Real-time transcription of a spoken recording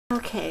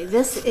Okay,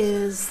 this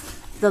is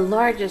the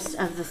largest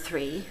of the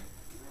three,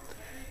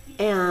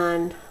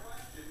 and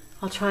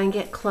I'll try and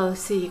get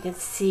close so you can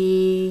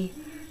see,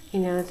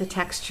 the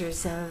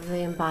textures of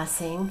the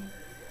embossing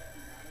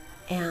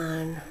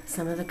and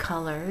some of the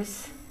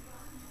colors.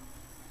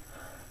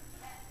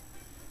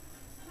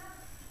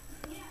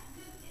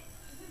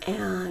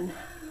 And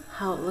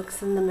how it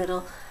looks in the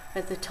middle.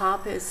 At the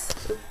top is,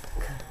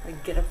 I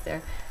get up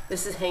there.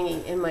 This is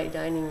hanging in my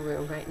dining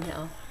room right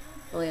now,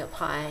 really up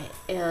high.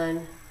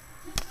 And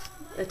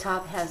the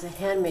top has a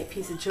handmade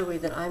piece of jewelry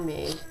that I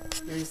made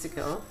years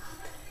ago.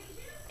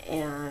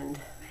 And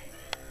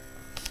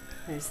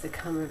there's the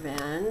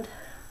cummerbund.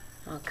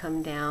 I'll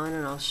come down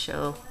and I'll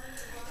show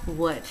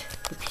what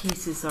the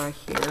pieces are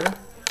here.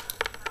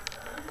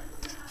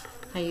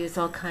 I use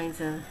all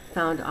kinds of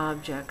found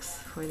objects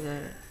for the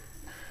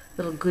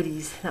little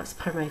goodies. That was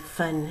part of my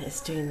fun,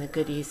 is doing the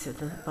goodies at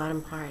the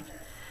bottom part.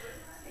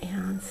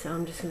 And so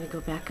I'm just going to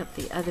go back up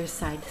the other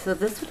side. So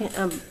this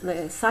one,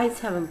 the sides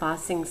have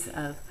embossings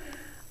of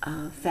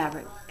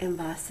fabric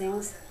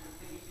embossings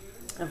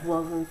of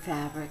woven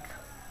fabric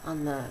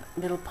on the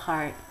middle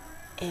part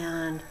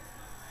and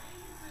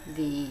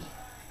the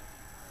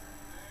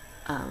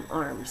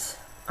arms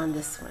on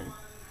this one.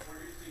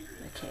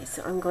 Okay,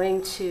 so I'm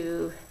going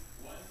to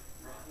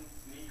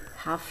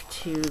have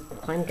to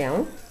climb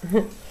down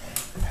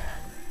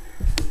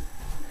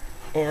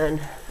and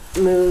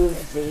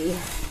move the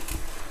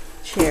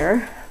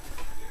chair.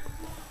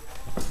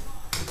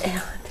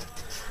 And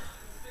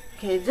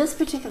okay, this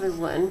particular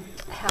one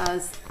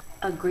has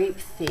a grape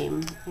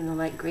theme,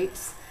 like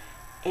grapes,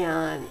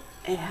 and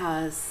it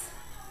has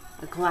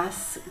a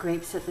glass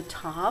grapes at the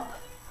top,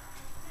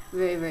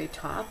 very, very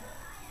top,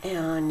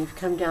 and you've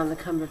come down the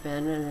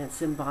cummerbund and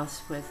it's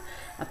embossed with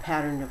a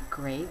pattern of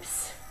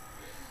grapes.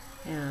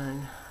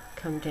 And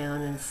come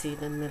down and see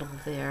the middle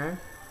there.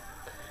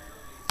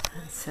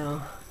 And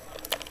so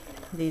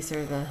these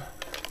are the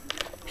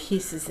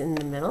pieces in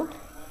the middle.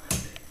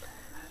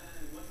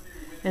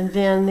 And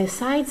then the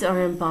sides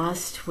are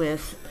embossed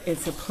with,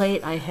 it's a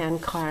plate I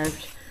hand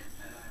carved,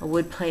 a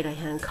wood plate I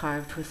hand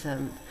carved with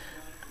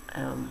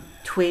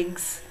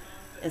twigs.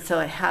 And so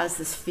it has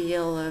this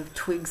feel of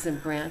twigs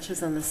and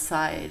branches on the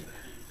side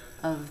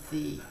of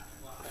the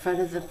front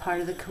of the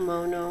part of the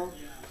kimono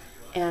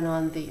and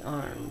on the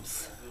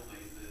arms.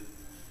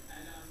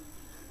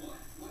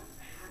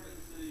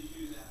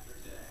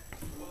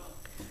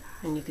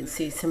 And you can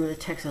see some of the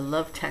texture. I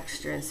love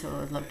texture, and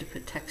so I'd love to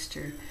put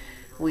texture,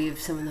 weave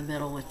some of the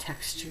metal with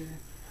texture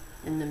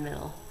in the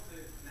middle.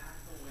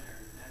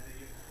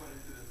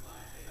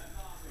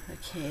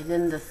 Okay,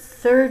 then the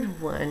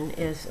third one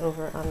is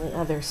over on the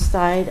other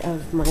side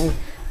of my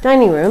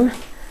dining room,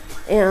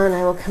 and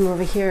I will come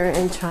over here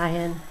and try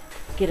and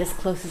get as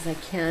close as I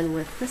can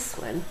with this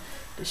one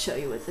to show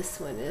you what this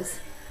one is.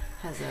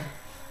 It has a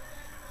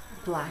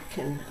black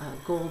and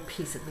gold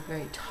piece at the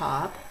very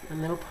top. The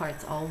middle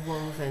part's all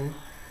woven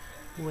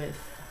with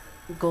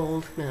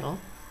gold metal,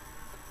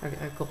 or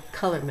gold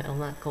colored metal,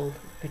 not gold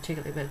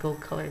particularly, but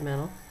gold colored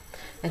metal.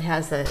 It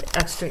has an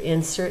extra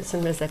insert.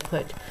 Sometimes I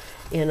put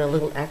in a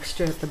little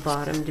extra at the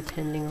bottom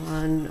depending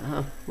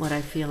on what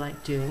I feel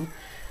like doing.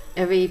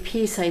 Every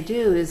piece I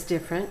do is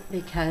different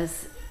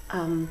because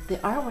the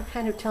artwork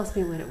kind of tells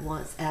me what it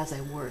wants as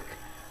I work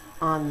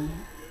on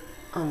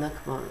the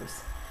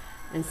kimonos.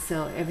 And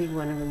so every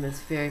one of them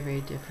is very,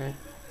 very different.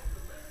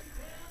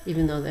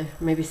 Even though there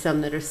may be some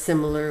that are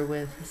similar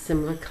with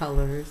similar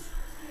colors,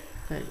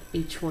 but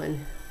each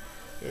one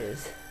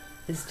is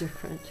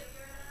different.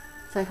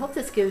 So I hope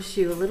this gives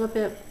you a little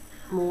bit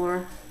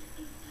more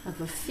of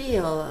a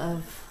feel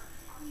of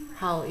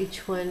how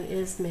each one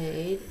is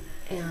made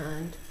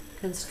and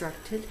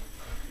constructed,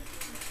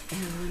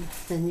 and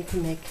then you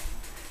can make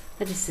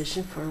a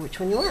decision for which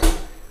one you want.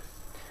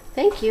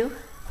 Thank you.